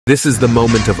This is the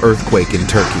moment of earthquake in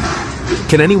Turkey.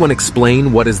 Can anyone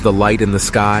explain what is the light in the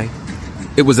sky?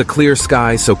 It was a clear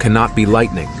sky, so cannot be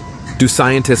lightning. Do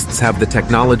scientists have the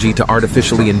technology to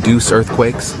artificially induce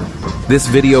earthquakes? This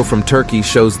video from Turkey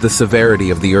shows the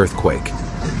severity of the earthquake.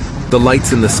 The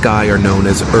lights in the sky are known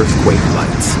as earthquake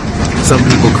lights. Some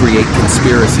people create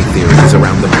conspiracy theories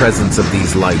around the presence of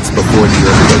these lights before the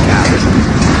earthquake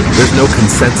happened. There's no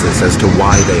consensus as to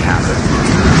why they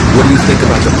happen. What do you think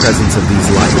about the presence of these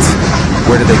lights?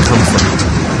 Where do they come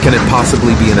from? Can it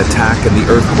possibly be an attack and the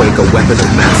earthquake a weapon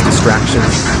of mass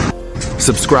distraction?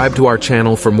 Subscribe to our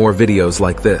channel for more videos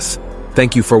like this.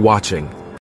 Thank you for watching.